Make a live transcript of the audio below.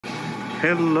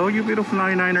Hello you beautiful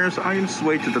 99ers, I am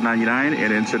Sway to the 99,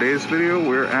 and in today's video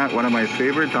we're at one of my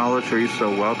favorite Dollar Trees. So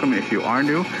welcome. If you are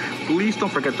new, please don't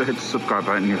forget to hit the subscribe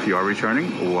button. If you are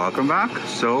returning, welcome back.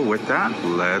 So with that,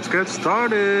 let's get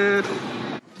started.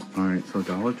 Alright, so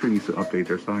Dollar Tree needs to update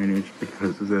their signage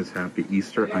because it says Happy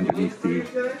Easter underneath the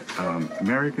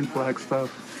American flag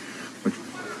stuff. Which,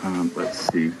 let's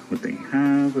see what they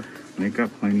have. They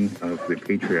got plenty of the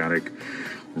patriotic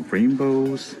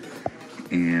rainbows.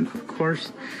 And of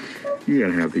course, you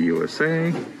gotta have the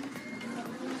USA.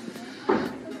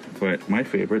 But my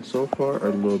favorite so far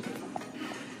are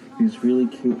these really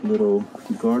cute little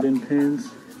garden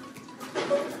pins.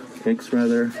 Picks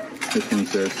rather. This one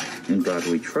says, "In God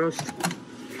We Trust."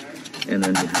 And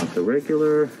then you have the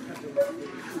regular.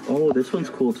 Oh, this one's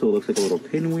cool too. It looks like a little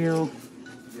pinwheel.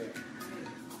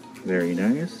 Very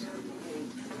nice.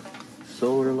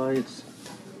 Solar lights.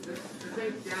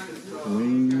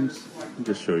 Wings. I'll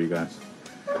just show you guys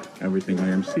everything I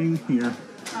am seeing here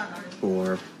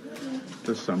for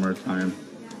the summertime.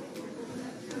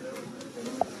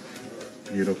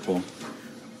 Beautiful.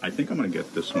 I think I'm gonna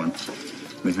get this one.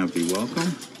 They have the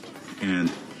welcome and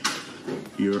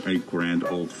you're a grand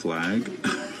old flag.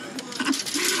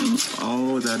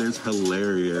 Oh, that is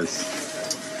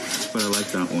hilarious. But I like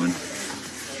that one.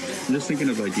 I'm just thinking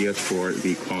of ideas for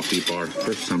the coffee bar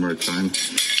for summertime.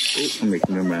 Oh, I'm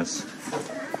making a mess.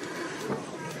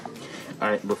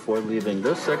 Alright, before leaving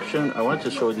this section, I want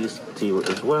to show these to you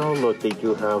as well. Look, they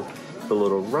do have the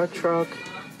little red truck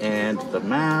and the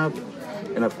map,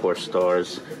 and of course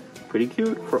stars. Pretty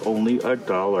cute for only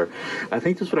 $1. I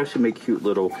think this would actually make cute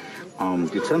little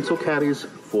utensil caddies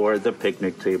for the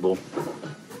picnic table.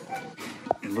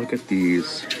 And look at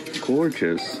these,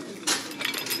 gorgeous.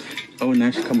 Oh, and they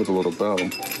actually come with a little bell.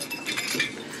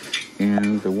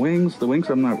 And the wings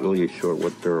I'm not really sure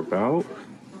what they're about.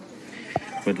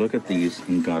 But look at these,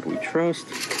 "In God We Trust."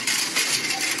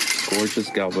 Gorgeous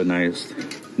galvanized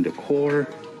decor.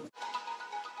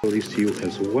 Show these to you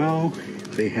as well.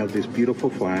 They have these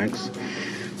beautiful flags.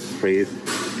 Faith,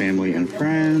 family, and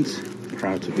friends.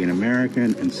 Proud to be an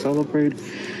American and celebrate.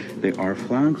 They are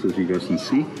flags, as you guys can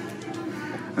see.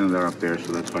 And they're up there,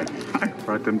 so that's why I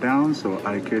brought them down so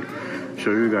I could show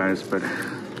you guys. But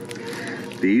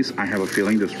these, I have a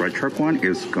feeling this red truck one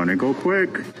is gonna go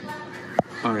quick.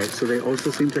 Alright, so they also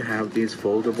seem to have these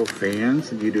foldable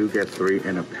fans. You do get 3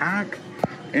 in a pack.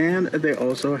 And they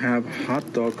also have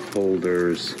hot dog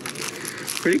holders.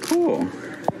 Pretty cool.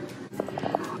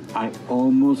 I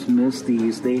almost missed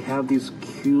these. They have these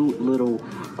cute little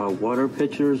water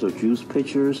pitchers or juice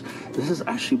pitchers. This is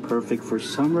actually perfect for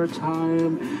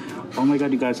summertime. Oh my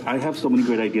god, you guys, I have so many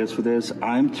great ideas for this.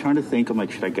 I'm trying to think, I'm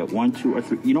like, should I get 1, 2, or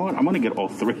 3? You know what? I'm gonna get all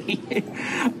 3.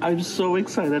 I'm so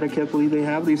excited. I can't believe they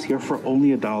have these here for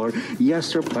only $1.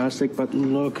 Yes, they're plastic, but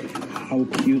look how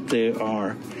cute they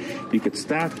are. You could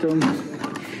stack them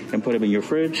and put them in your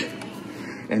fridge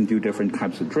and do different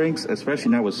types of drinks,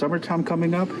 especially now with summertime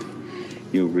coming up.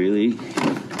 You really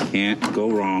can't go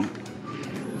wrong.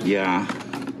 Yeah,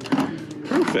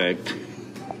 perfect.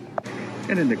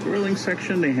 And in the grilling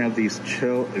section, they have these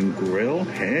chill and grill.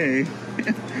 Hey.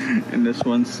 And this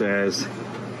one says,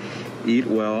 "Eat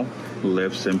well,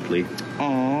 live simply."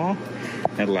 Aww.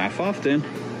 And laugh often.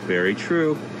 Very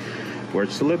true.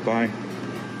 Words to live by.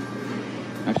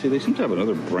 Actually, they seem to have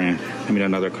another brand. I mean,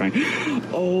 another kind.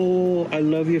 Oh, I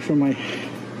love you for my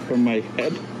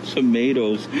head.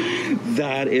 Tomatoes.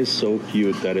 That is so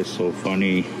cute. That is so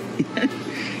funny.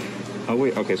 Oh,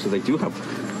 wait. Okay, so they do have...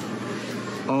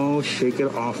 Oh, Shake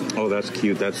It Off. Oh, that's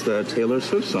cute. That's the Taylor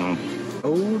Swift song.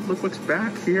 Oh, look what's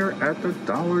back here at the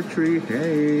Dollar Tree.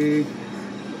 Hey.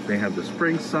 They have the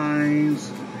spring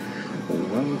signs.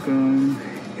 Welcome.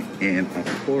 And,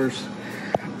 of course,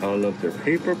 all of their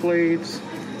paper plates.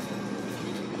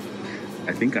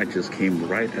 I think I just came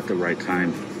right at the right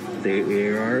time. They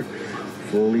are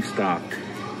fully stocked.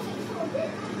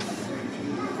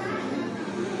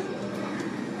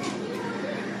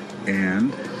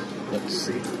 And let's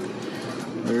see,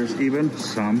 there's even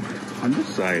some on this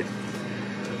side.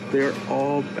 They're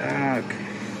all back.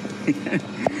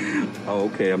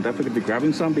 Okay, I'm definitely gonna be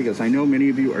grabbing some because I know many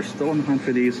of you are still on the hunt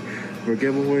for these for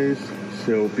giveaways,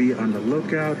 so be on the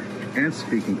lookout. And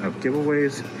speaking of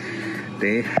giveaways,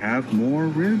 they have more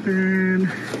ribbon.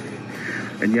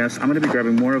 And yes, I'm gonna be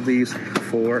grabbing more of these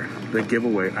for the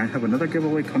giveaway. I have another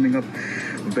giveaway coming up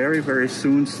very, very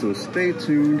soon, so stay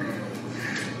tuned.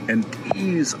 And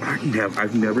these are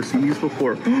I've never seen these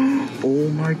before. Oh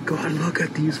my god, look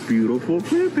at these beautiful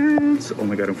ribbons. Oh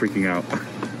my god, I'm freaking out.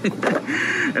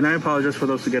 And I apologize for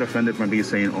those who get offended by me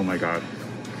saying, oh my god.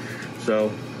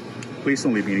 So Please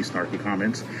don't leave me any snarky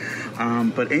comments.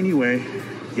 But anyway,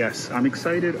 yes, I'm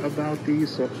excited about these.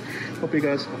 So hope you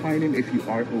guys find them if you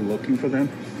are looking for them.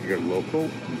 Your local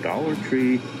Dollar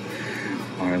Tree.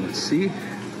 All right, let's see.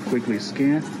 Quickly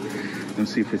scan and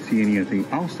see if we see anything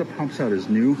else that pops out as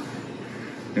new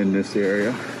in this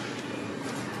area.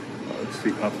 Let's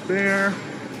see up there.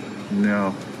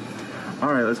 No.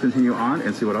 All right, let's continue on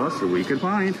and see what else we can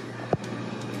find.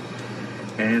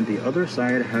 And the other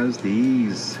side has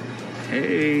these.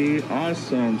 Hey,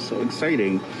 awesome. So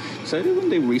exciting. Excited when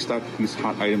they restock these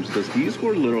hot items because these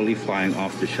were literally flying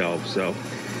off the shelf. So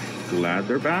glad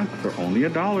they're back. They're only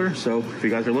 $1. So if you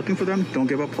guys are looking for them, don't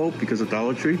give up hope because the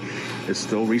Dollar Tree is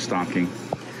still restocking.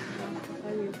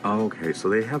 Okay, so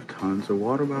they have tons of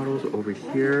water bottles over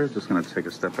here. Just gonna take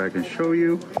a step back and show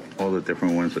you all the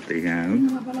different ones that they have.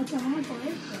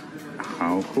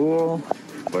 How cool.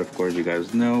 But of course, you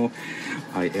guys know,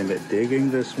 I ended up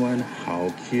digging this one. How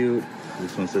cute.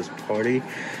 This one says party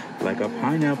like a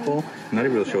pineapple. Not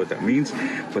even really sure what that means,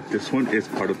 but this one is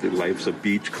part of the Lives of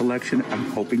Beach collection.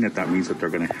 I'm hoping that that means that they're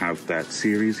gonna have that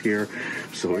series here.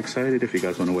 So excited. If you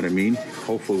guys wanna know what I mean,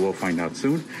 hopefully we'll find out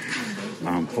soon.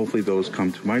 Hopefully those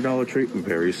come to my Dollar Tree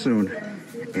very soon.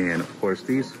 And of course,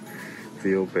 these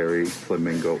feel very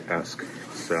flamingo-esque.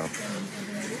 So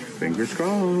fingers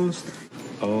crossed.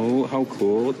 Oh, how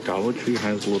cool. Dollar Tree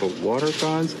has little water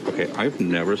guns. Okay, I've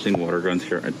never seen water guns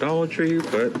here at Dollar Tree,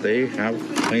 but they have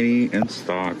plenty in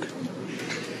stock.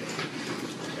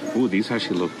 Ooh, these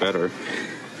actually look better.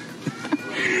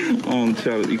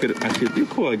 So you could actually do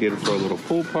cool. I get it for a little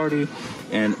pool party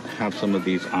and have some of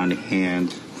these on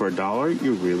hand. For $1,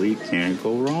 you really can't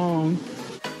go wrong.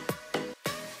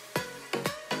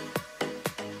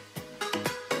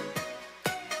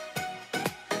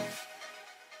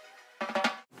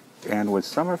 And with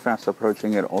summer fast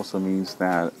approaching, it also means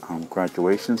that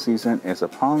graduation season is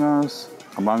among us.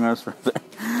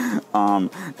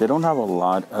 They don't have a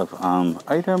lot of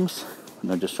items.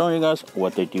 I'm just showing you guys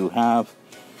what they do have.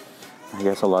 I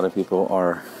guess a lot of people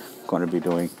are going to be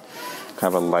doing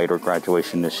kind of a lighter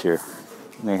graduation this year.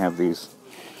 They have these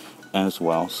as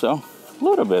well. So a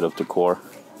little bit of decor.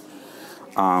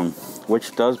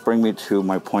 Which does bring me to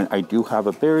my point. I do have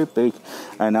a very big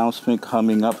announcement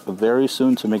coming up very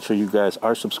soon, to make sure you guys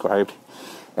are subscribed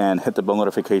and hit the bell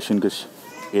notification because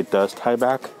it does tie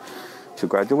back to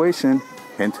graduation.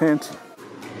 Hint, hint.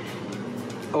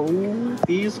 Oh,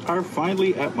 these are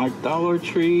finally at my Dollar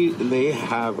Tree. They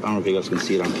have, I don't know if you guys can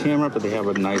see it on camera, but they have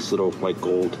a nice little like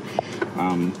gold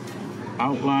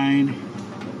outline.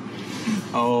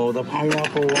 Oh, the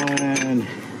pineapple one.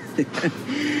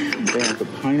 They have the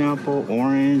pineapple,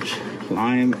 orange,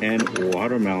 lime, and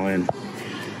watermelon.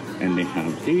 And they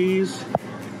have these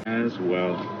as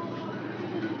well.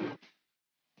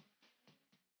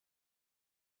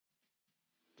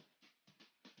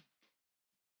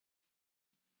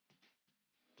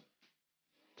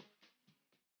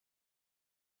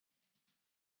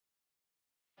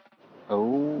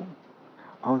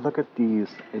 Oh, look at these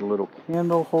little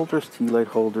candle holders, tea light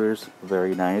holders.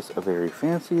 Very nice, very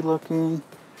fancy looking.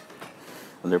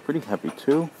 And they're pretty heavy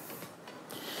too.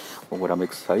 But what I'm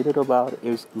excited about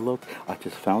is, look, I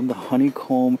just found the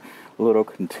honeycomb little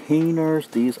containers.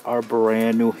 These are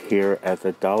brand new here at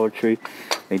the Dollar Tree.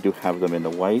 They do have them in the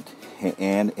white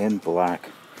and in black.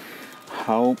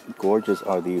 How gorgeous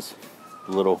are these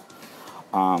little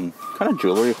kind of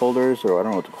jewelry holders, or I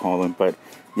don't know what to call them, but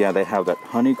yeah, they have that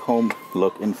honeycomb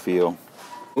look and feel.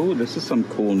 Oh, this is some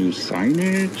cool new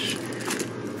signage.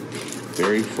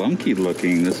 Very funky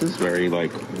looking. This is very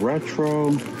like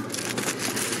retro.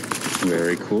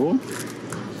 Very cool.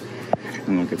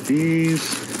 And look at these.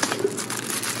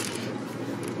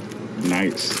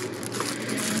 Nice.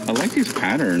 I like these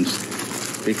patterns.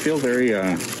 They feel very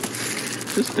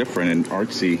just different and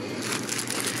artsy.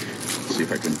 Let's see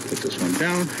if I can put this one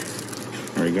down.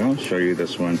 There we go. Show you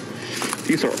this one.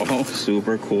 These are all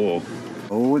super cool.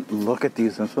 Oh, look at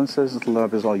these. This one says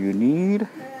love is all you need.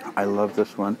 I love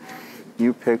this one.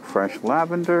 You pick fresh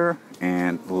lavender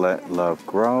and let love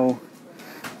grow.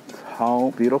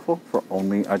 How beautiful for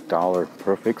only $1.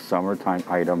 Perfect summertime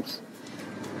items.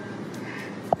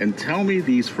 And tell me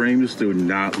these frames do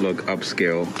not look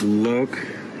upscale. Look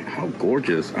how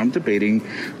gorgeous. I'm debating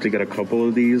to get a couple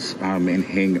of these and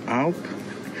hang out.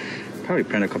 Probably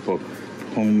print a couple of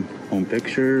home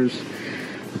pictures.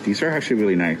 But these are actually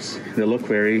really nice. They look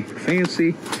very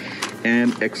fancy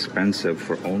and expensive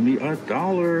for only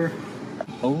 $1.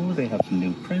 Oh, they have some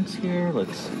new prints here.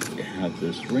 Let's see. They have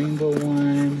this rainbow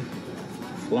one.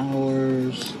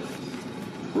 Flowers.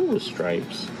 Ooh,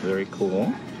 stripes. Very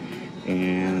cool.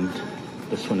 And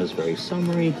this one is very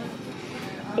summery.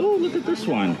 Oh, look at this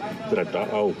one. Is it a dog?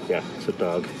 Oh, yeah, it's a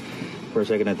dog. For a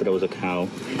second, I thought it was a cow.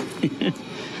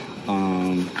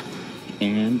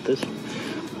 And this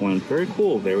one, very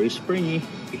cool, very springy,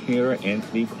 here in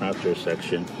the crafter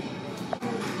section.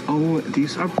 Oh,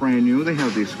 these are brand new. They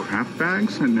have these craft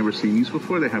bags. I've never seen these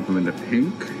before. They have them in the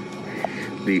pink,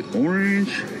 the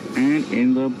orange, and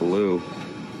in the blue.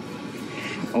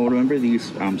 Oh, remember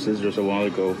these scissors a while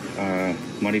ago?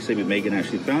 Money Saving Megan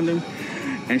actually found them,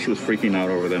 and she was freaking out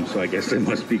over them, so I guess they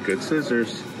must be good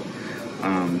scissors.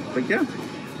 But yeah.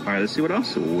 All right, let's see what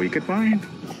else we could find.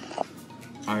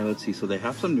 All right, let's see. So they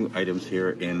have some new items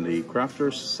here in the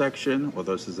crafters section. Well,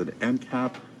 this is an end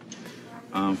cap.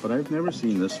 But I've never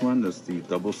seen this one. That's the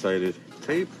double-sided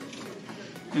tape.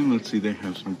 And let's see, they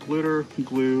have some glitter,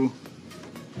 glue.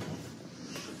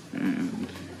 And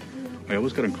I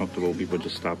always get uncomfortable when people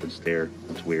just stop and stare.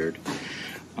 It's weird.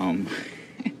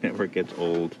 It never gets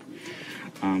old.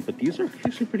 But these are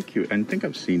actually pretty cute. I think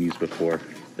I've seen these before.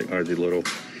 They are the little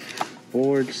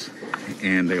boards,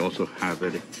 and they also have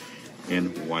it in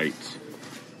white.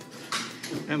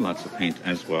 And lots of paint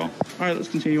as well. All right, let's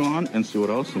continue on and see what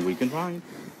else we can find.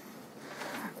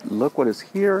 Look what is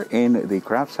here in the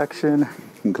craft section,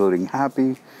 including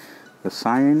Happy, the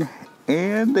sign,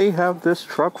 and they have this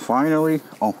truck finally.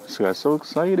 Oh, so that's so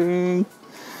exciting.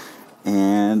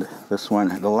 And this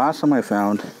one, the last time I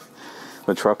found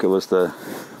the truck, it was the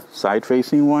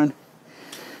side-facing one.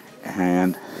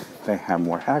 And they have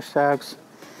more hashtags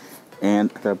and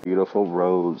the beautiful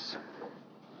rose.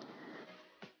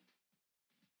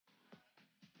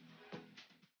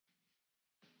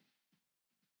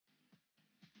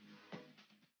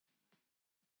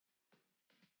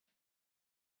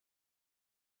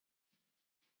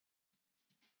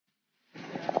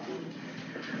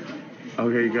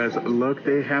 Okay, you guys, look,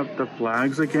 they have the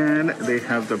flags again. They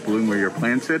have the Bloom Where You're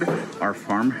Planted, our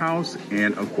farmhouse,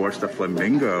 and of course the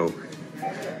flamingo.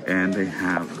 And they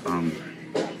have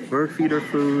bird feeder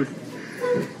food.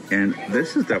 And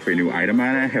this is definitely a new item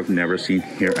I have never seen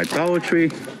here at Dollar Tree.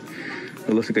 It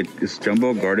looks like this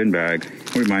jumbo garden bag.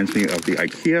 It reminds me of the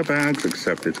IKEA bags,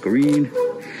 except it's green.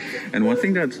 And one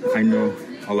thing that I know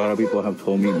a lot of people have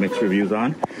told me mixed reviews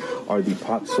on are the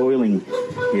pot soiling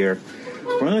here.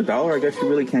 For $1, I guess you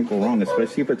really can't go wrong,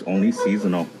 especially if it's only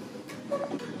seasonal.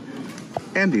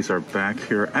 And these are back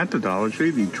here at the Dollar Tree,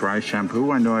 the dry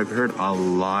shampoo. I know I've heard a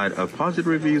lot of positive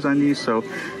reviews on these, so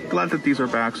glad that these are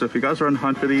back. So if you guys are on the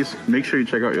hunt for these, make sure you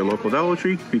check out your local Dollar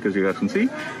Tree, because you guys can see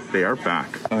they are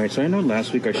back. All right, so I know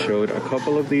last week I showed a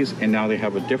couple of these, and now they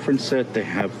have a different set. They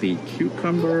have the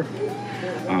cucumber.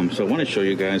 So I want to show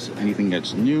you guys anything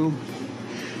that's new.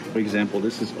 For example,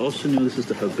 this is also new. This is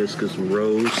the hibiscus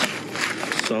rose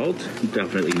salt,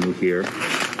 definitely new here,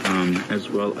 as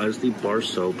well as the bar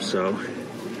soap. So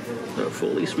they're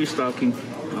fully restocking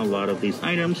a lot of these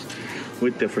items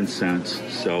with different scents.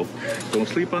 So don't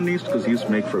sleep on these, because these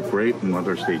make for great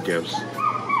Mother's Day gifts.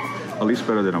 At least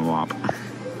better than a mop.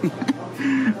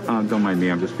 Don't mind me,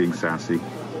 I'm just being sassy.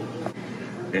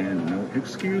 And no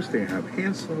excuse, they have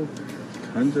hand soap,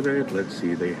 tons of it. Let's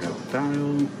see, they have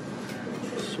Dial,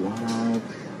 Suave.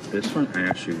 This one I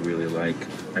actually really like.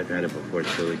 I've had it before,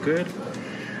 it's really good.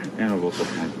 And I've also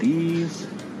had these.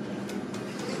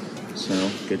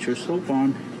 So get your soap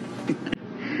on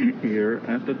here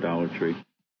at the Dollar Tree.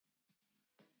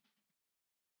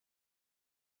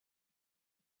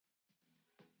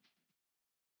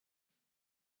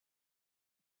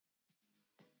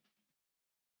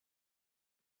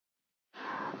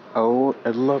 Oh,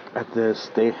 and look at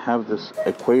this. They have this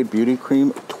Equate Beauty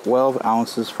Cream, 12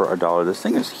 ounces for $1. This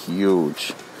thing is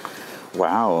huge.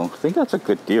 Wow, I think that's a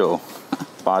good deal.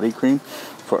 Body cream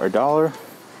for $1.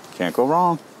 Can't go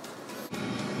wrong.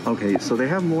 Okay, so they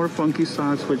have more funky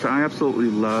socks, which I absolutely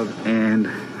love. And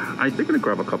I think I'm gonna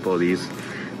grab a couple of these.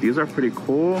 These are pretty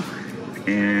cool.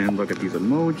 And look at these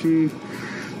emoji.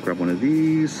 Grab one of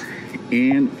these.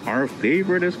 And our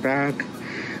favorite is back,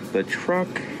 the truck.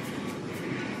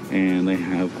 And they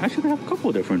have a couple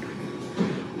of different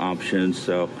options.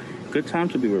 So good time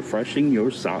to be refreshing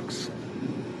your socks.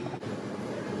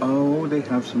 Oh, they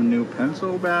have some new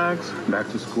pencil bags, back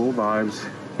to school vibes.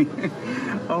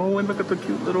 Oh, and look at the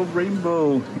cute little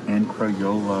rainbow and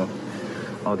Crayola.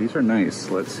 Oh, these are nice.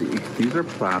 Let's see. These are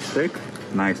plastic.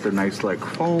 Nice. They're nice like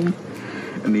foam.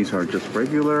 And these are just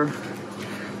regular.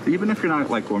 Even if you're not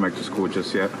like going back to school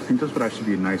just yet, I think this would actually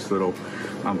be a nice little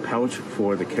pouch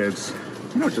for the kids.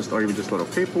 You know, or even just little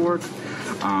paperwork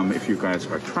if you guys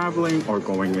are traveling or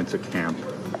going into camp.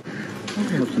 We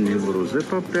have some new little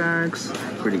zip-up bags.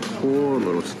 Pretty cool, a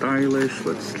little stylish.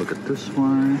 Let's look at this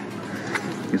one.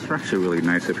 These are actually really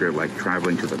nice if you're like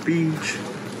traveling to the beach.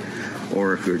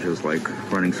 or if you're just like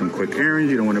running some quick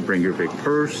errands, you don't want to bring your big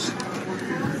purse.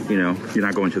 You know, you're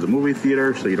not going to the movie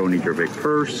theater, so you don't need your big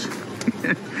purse.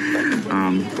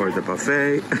 Or the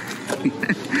buffet.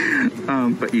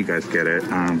 But you guys get it.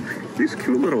 These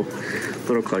cute little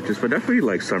clutches, but definitely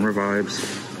like summer vibes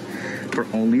for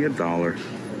only $1.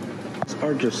 These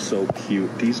are just so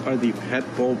cute. These are the pet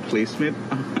bowl placement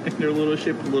in their little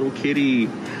ship, little kitty.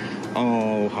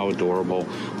 Oh, how adorable.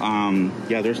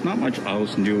 Yeah, there's not much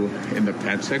else new in the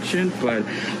pet section, but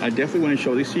I definitely want to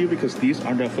show these to you because these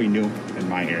are definitely new in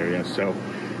my area. So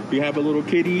if you have a little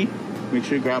kitty, make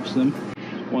sure you grab them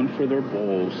one for their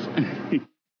bowls.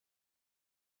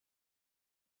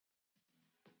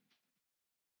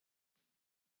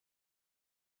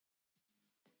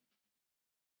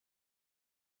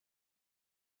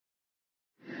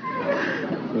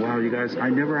 Wow, you guys, I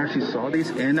never actually saw these,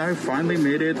 and I finally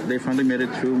made it. They finally made it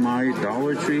to my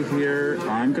Dollar Tree here.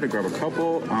 I'm gonna grab a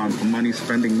couple. Money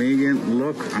spending Megan.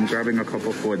 Look, I'm grabbing a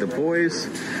couple for the boys.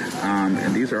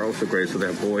 And these are also great, so they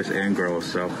have boys and girls.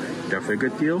 So definitely a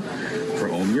good deal for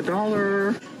only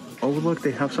 $1. Oh, look,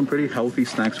 they have some pretty healthy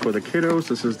snacks for the kiddos.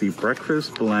 This is the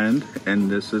breakfast blend, and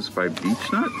this is by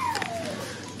Beech Nut.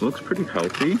 Looks pretty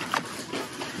healthy.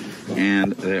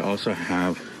 And they also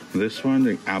have this one,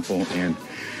 the apple and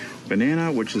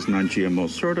banana, which is non-GMO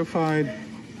certified,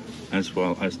 as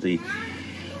well as the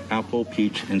apple,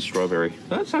 peach, and strawberry.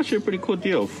 That's actually a pretty cool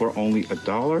deal for only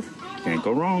 $1. Can't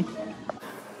go wrong.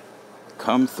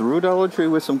 Come through Dollar Tree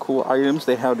with some cool items.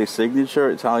 They have the signature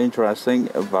Italian dressing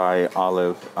by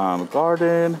Olive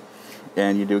Garden,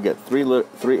 and you do get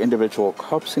three individual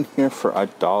cups in here for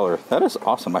 $1. That is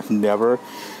awesome. I never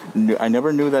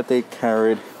knew that they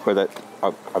carried, or that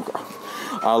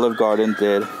Olive Garden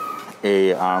did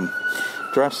a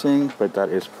dressing, but that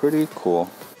is pretty cool.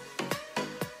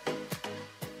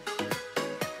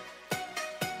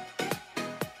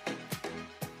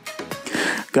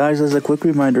 Guys, as a quick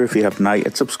reminder, if you have not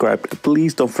yet subscribed,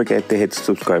 please don't forget to hit the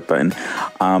subscribe button.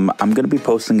 I'm going to be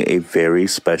posting a very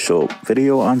special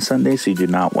video on Sunday, so you do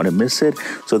not want to miss it.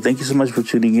 So thank you so much for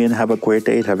tuning in. Have a great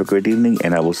day, have a great evening,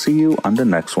 and I will see you on the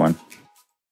next one.